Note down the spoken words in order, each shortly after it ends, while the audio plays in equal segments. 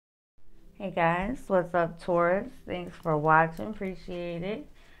Hey guys, what's up, Taurus? Thanks for watching, appreciate it.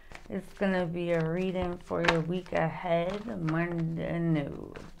 It's gonna be a reading for your week ahead,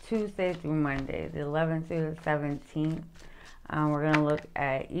 Tuesday through Monday, the 11th through the 17th. We're gonna look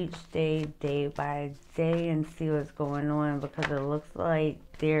at each day, day by day, and see what's going on because it looks like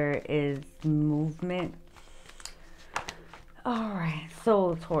there is movement. Alright,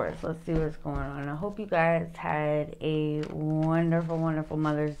 so Taurus, let's see what's going on. I hope you guys had a wonderful, wonderful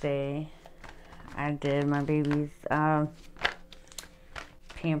Mother's Day. I did. My babies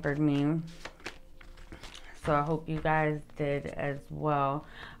pampered me. So I hope you guys did as well.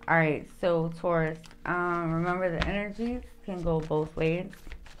 Alright, so Taurus, remember the energies can go both ways.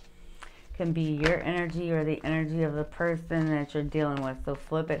 Can be your energy or the energy of the person that you're dealing with. So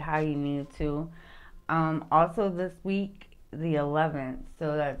flip it how you need to. Also this week, the 11th,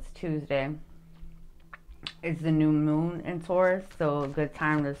 so that's Tuesday. It's the new moon in Taurus, so a good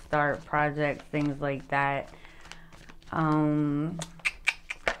time to start projects, things like that. Alright,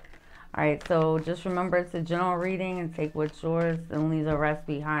 so just remember it's a general reading and take what's yours and leave the rest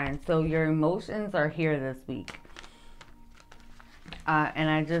behind. So your emotions are here this week. And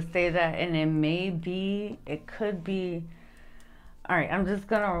I just say that, and it could be, alright, I'm just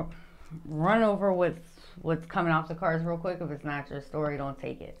going to run over what's coming off the cards real quick. If it's not your story, don't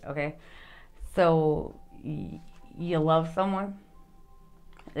take it, okay? So you love someone.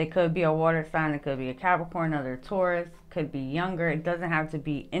 It could be a water sign, it could be a Capricorn, another Taurus, could be younger. It doesn't have to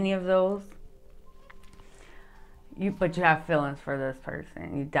be any of those. But you have feelings for this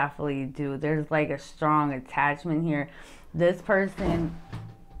person. You definitely do. There's like a strong attachment here. This person,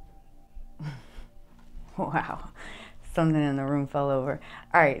 wow, something in the room fell over.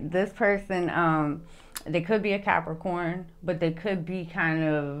 All right, this person, they could be a Capricorn, but they could be kind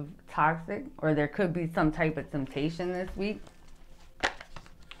of toxic, or there could be some type of temptation this week.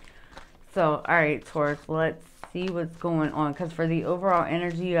 So, all right, Taurus, let's see what's going on. Because for the overall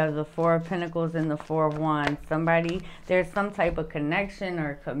energy, you have the Four of Pentacles and the Four of Wands. There's some type of connection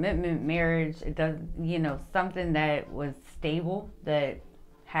or commitment, marriage. It does, something that was stable, that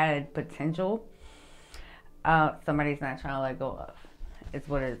had potential. Somebody's not trying to let go of. It's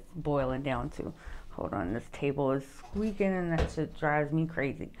what it's boiling down to. Hold on, this table is squeaking and that shit drives me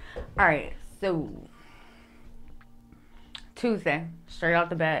crazy. All right, so Tuesday, straight out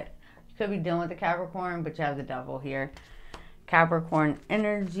the bat. You could be dealing with the Capricorn, but you have the devil here. Capricorn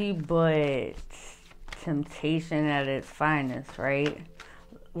energy, but temptation at its finest, right?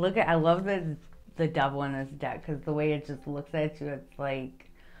 I love the devil in this deck because the way it just looks at you, it's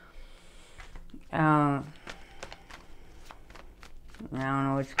like, I don't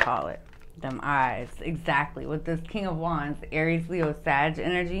know what you call it. Them eyes, exactly. With this King of Wands, Aries, Leo, Sag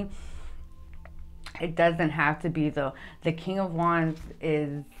energy, it doesn't have to be though. The King of Wands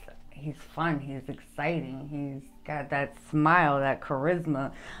he's fun, he's exciting, he's got that smile, that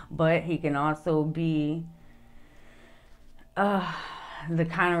charisma, but he can also be the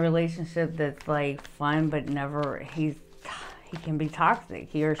kind of relationship that's like fun, but he can be toxic,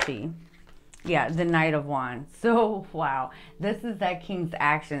 he or she. Yeah, the Knight of Wands. So, wow. This is that King's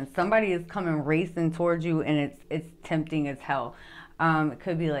action. Somebody is coming racing towards you, and it's tempting as hell. It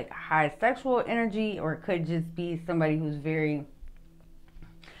could be like high sexual energy, or it could just be somebody who's very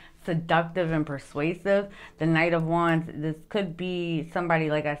seductive and persuasive. The Knight of Wands, this could be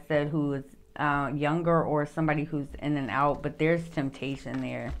somebody, like I said, who is younger, or somebody who's in and out, but there's temptation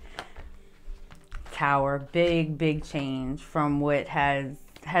there. Tower, big change from what has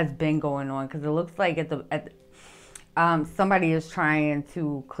been going on, because it looks like somebody is trying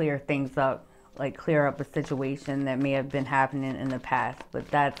to clear things up, like clear up a situation that may have been happening in the past, but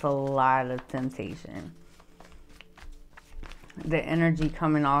that's a lot of temptation. The energy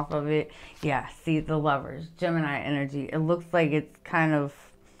coming off of it, yeah, see the Lovers, Gemini energy. It looks like it's kind of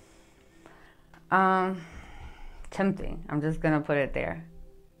tempting. I'm just gonna put it there,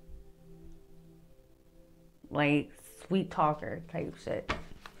 like sweet talker type shit.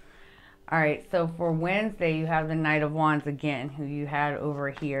 All right, so for Wednesday, you have the Knight of Wands again, who you had over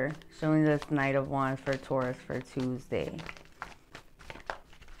here, showing this Knight of Wands for Taurus for Tuesday.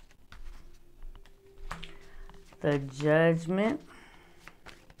 The Judgment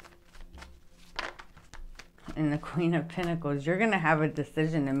and the Queen of Pentacles. You're going to have a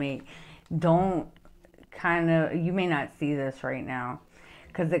decision to make. You may not see this right now,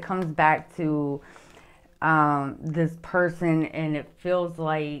 because it comes back to this person, and it feels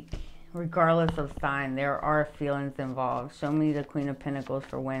like, regardless of sign, there are feelings involved. Show me the Queen of Pentacles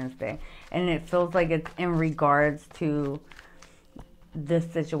for Wednesday. And it feels like it's in regards to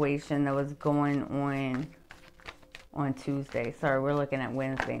this situation that was going on Tuesday. Sorry, we're looking at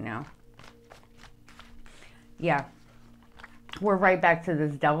Wednesday now. Yeah, we're right back to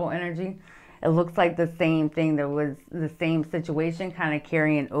this devil energy. It looks like the same thing that was the same situation kind of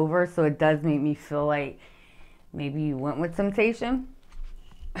carrying over. So it does make me feel like maybe you went with temptation.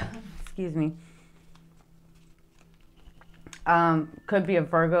 Excuse me. Could be a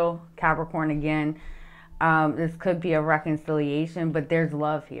Virgo, Capricorn again. This could be a reconciliation, but there's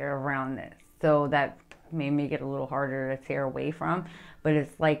love here around this. So that may make it a little harder to tear away from. But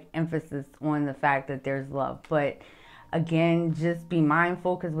it's like emphasis on the fact that there's love. But again, just be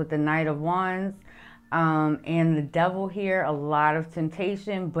mindful, because with the Knight of Wands and the Devil here, a lot of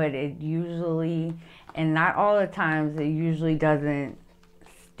temptation, but it usually, and not all the times, it usually doesn't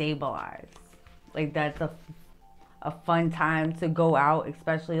stabilize. Like that's a fun time to go out,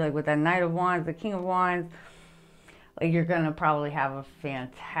 especially like with that Knight of Wands, the King of Wands. Like you're gonna probably have a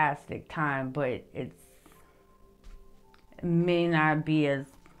fantastic time, but it may not be as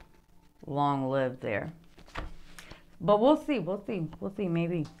long-lived there. But we'll see,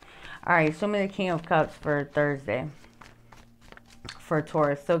 maybe. All right, show me the King of Cups for Thursday for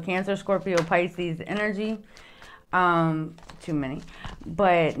Taurus. So Cancer, Scorpio, Pisces energy. Too many.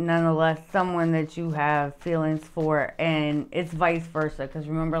 But nonetheless, someone that you have feelings for, and it's vice versa. Because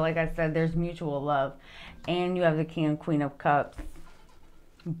remember, like I said, there's mutual love. And you have the King and Queen of Cups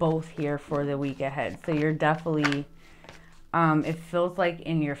both here for the week ahead. So you're definitely, it feels like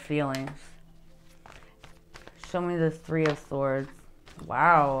in your feelings. Show me this Three of Swords.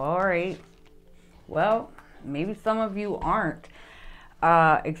 Wow, all right. Well, maybe some of you aren't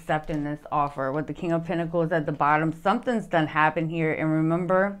accepting this offer. With the King of Pentacles at the bottom, something's done happen here. And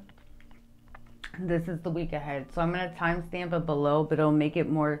remember, this is the week ahead. So I'm going to timestamp it below, but it'll make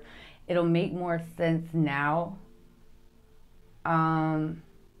more sense now. I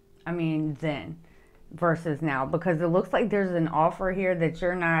mean, then versus now, because it looks like there's an offer here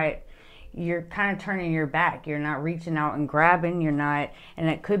that you're kind of turning your back. You're not reaching out and grabbing. You're not, and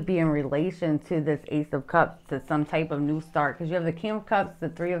it could be in relation to this Ace of Cups, to some type of new start. Because you have the King of Cups, the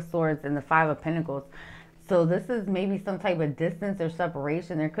Three of Swords, and the Five of Pentacles. So this is maybe some type of distance or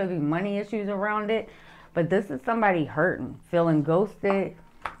separation. There could be money issues around it. But this is somebody hurting, feeling ghosted,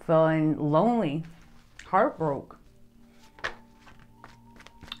 feeling lonely, heartbroken.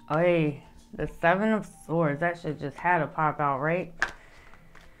 Hey, the Seven of Swords. That should just had to pop out, right?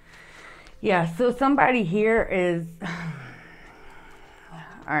 Yeah, so somebody here is, all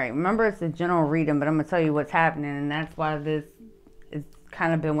right, remember it's a general reading, but I'm going to tell you what's happening, and that's why this has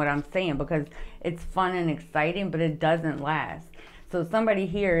kind of been what I'm saying, because it's fun and exciting, but it doesn't last. So somebody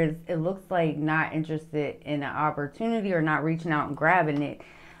here is, it looks like not interested in an opportunity or not reaching out and grabbing it,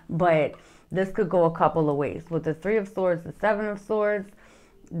 but this could go a couple of ways. With the Three of Swords, the Seven of Swords,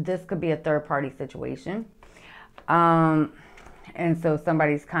 this could be a third-party situation. And so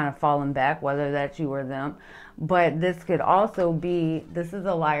somebody's kind of falling back, whether that's you or them. But this could also be, this is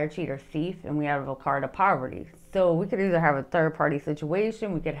a liar, cheater, thief, and we have a card of poverty. So we could either have a third-party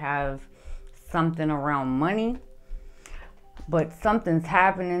situation, we could have something around money, but something's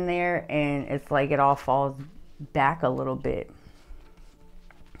happening there, and it's like it all falls back a little bit.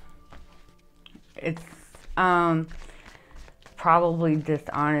 It's probably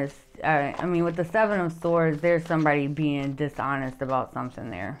dishonest. I mean, with the Seven of Swords, there's somebody being dishonest about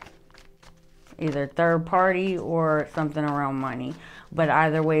something there. Either third party or something around money. But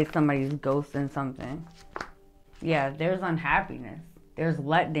either way, somebody's ghosting something. Yeah, there's unhappiness. There's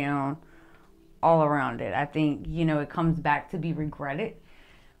letdown all around it. I think, you know, it comes back to be regretted.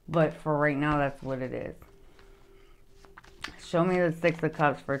 But for right now, that's what it is. Show me the Six of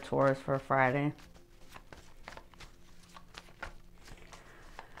Cups for Taurus for Friday.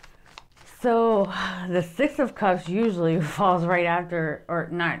 So the Six of Cups usually falls right after, or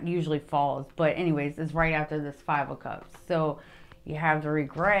not usually falls, but anyways, it's right after this Five of Cups. So you have the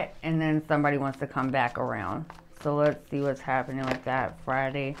regret, and then somebody wants to come back around. So let's see what's happening with that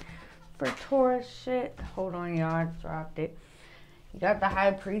Friday for Taurus. Shit, hold on, y'all, I dropped it. You got the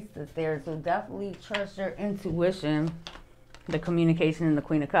High Priestess there, so definitely trust your intuition, the communication, and the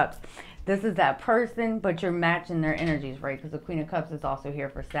Queen of Cups. This is that person, but you're matching their energies, right? Because the Queen of Cups is also here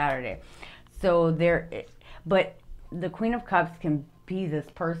for Saturday. So but the Queen of Cups can be this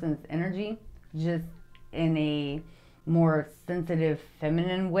person's energy, just in a more sensitive,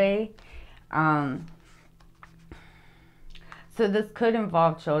 feminine way. So this could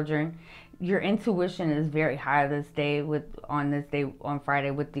involve children. Your intuition is very high this day, on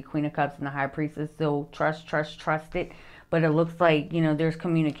Friday, with the Queen of Cups and the High Priestess. So trust it. But it looks like, you know, there's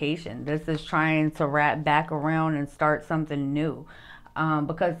communication. This is trying to wrap back around and start something new.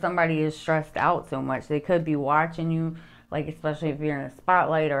 Because somebody is stressed out so much. They could be watching you, like especially if you're in a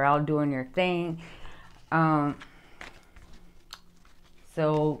spotlight or out doing your thing.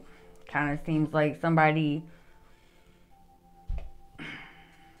 So kind of seems like somebody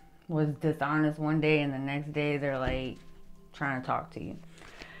was dishonest one day and the next day they're like trying to talk to you.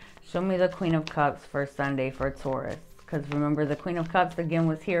 Show me the Queen of Cups for Sunday for Taurus. Because remember, the Queen of Cups again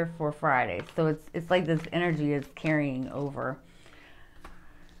was here for Friday. So it's like this energy is carrying over.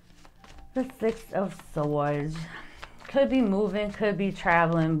 The Six of Swords. Could be moving, could be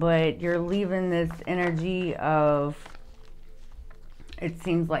traveling, but you're leaving this energy of, it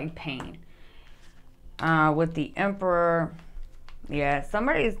seems like, pain. With the Emperor, yeah,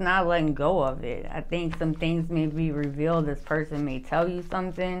 somebody's not letting go of it. I think some things may be revealed. This person may tell you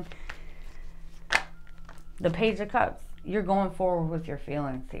something. The Page of Cups. You're going forward with your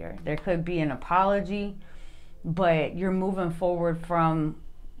feelings here. There could be an apology, but you're moving forward from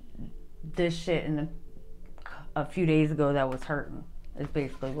this shit in a few days ago that was hurting. Is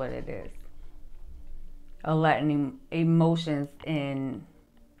basically what it is. Letting emotions in,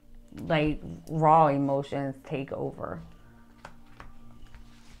 like raw emotions, take over.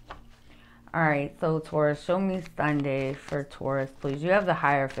 All right, so Taurus, show me Sunday for Taurus, please. You have the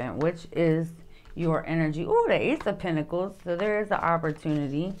Hierophant, which is your energy. Oh, the Ace of Pentacles. So there is an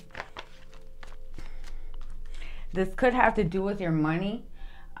opportunity. This could have to do with your money.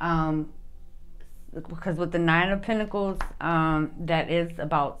 Because with the Nine of Pentacles, that is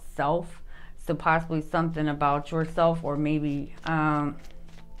about self. So possibly something about yourself, or maybe,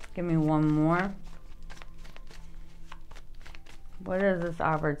 give me one more. What is this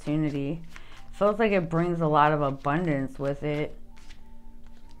opportunity? Feels like it brings a lot of abundance with it.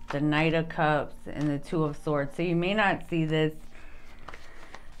 The Knight of Cups and the Two of Swords. So you may not see this.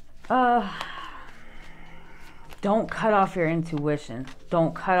 Don't cut off your intuition.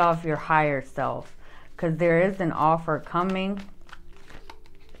 Don't cut off your higher self. Because there is an offer coming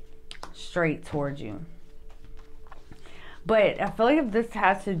straight towards you. But I feel like if this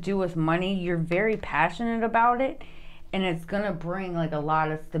has to do with money, you're very passionate about it. And it's going to bring like a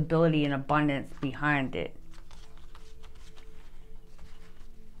lot of stability and abundance behind it.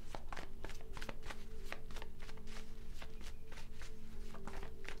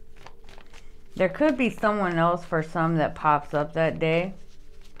 There could be someone else for some that pops up that day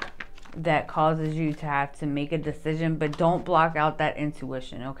that causes you to have to make a decision, but don't block out that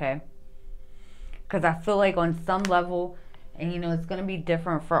intuition, okay? Because I feel like on some level, and you know, it's going to be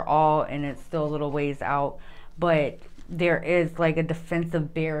different for all, and it's still a little ways out, but there is like a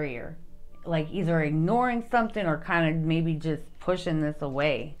defensive barrier, like either ignoring something or kind of maybe just pushing this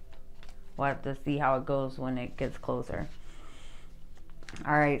away. We'll have to see how it goes when it gets closer.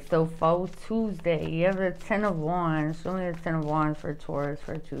 All right, so for Tuesday, you have the Ten of Wands. Show me the Ten of Wands for Taurus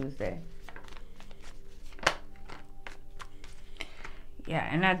for Tuesday. Yeah,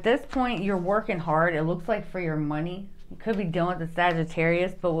 and at this point, you're working hard. It looks like for your money. You could be dealing with the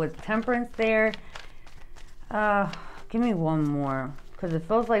Sagittarius, but with Temperance there, give me one more. Because it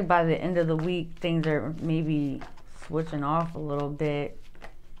feels like by the end of the week, things are maybe switching off a little bit.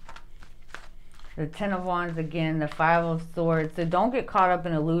 The Ten of Wands again, the Five of Swords. So don't get caught up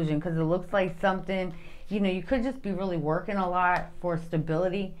in illusion, because it looks like something, you know, you could just be really working a lot for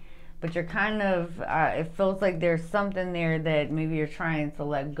stability, but you're kind of, it feels like there's something there that maybe you're trying to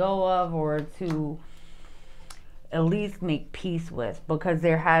let go of, or to at least make peace with, because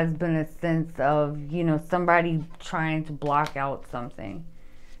there has been a sense of, you know, somebody trying to block out something.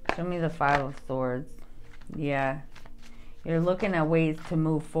 Show me the Five of Swords. Yeah. You're looking at ways to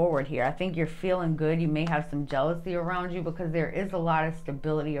move forward here. I think you're feeling good. You may have some jealousy around you, because there is a lot of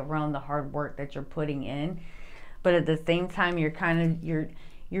stability around the hard work that you're putting in. But at the same time, you're kind of,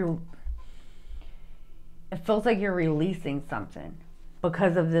 it feels like you're releasing something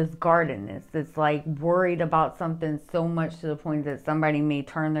because of this guardedness. It's like worried about something so much to the point that somebody may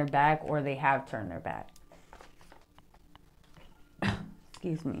turn their back, or they have turned their back.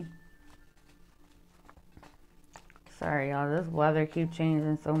 Excuse me. Sorry, y'all. This weather keeps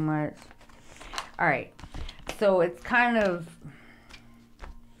changing so much. All right. So it's kind of,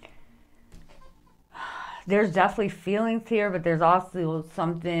 there's definitely feelings here, but there's also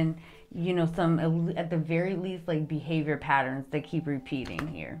something, you know, some, at the very least, like behavior patterns that keep repeating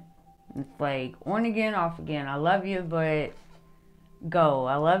here. It's like on again, off again. I love you, but go.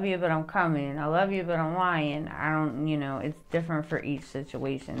 I love you, but I'm coming. I love you, but I'm lying. I don't, you know, it's different for each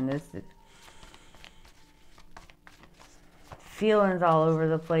situation. This is feelings all over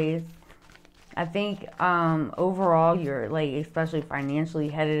the place. I think overall you're like, especially financially,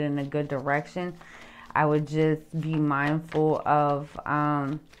 headed in a good direction. I would just be mindful of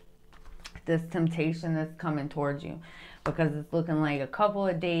this temptation that's coming towards you, because it's looking like a couple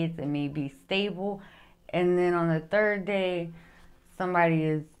of days it may be stable, And then on the third day, somebody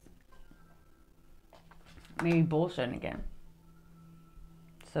is maybe bullshitting again.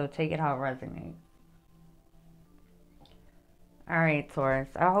 So take it how it resonates. Alright, Taurus.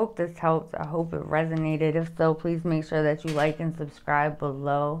 I hope this helped. I hope it resonated. If so, please make sure that you like and subscribe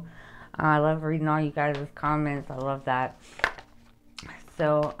below. I love reading all you guys' comments. I love that.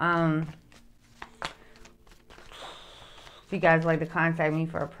 So, if you guys like to contact me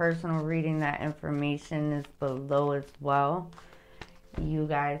for a personal reading, that information is below as well. You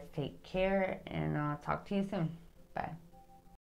guys take care, and I'll talk to you soon. Bye.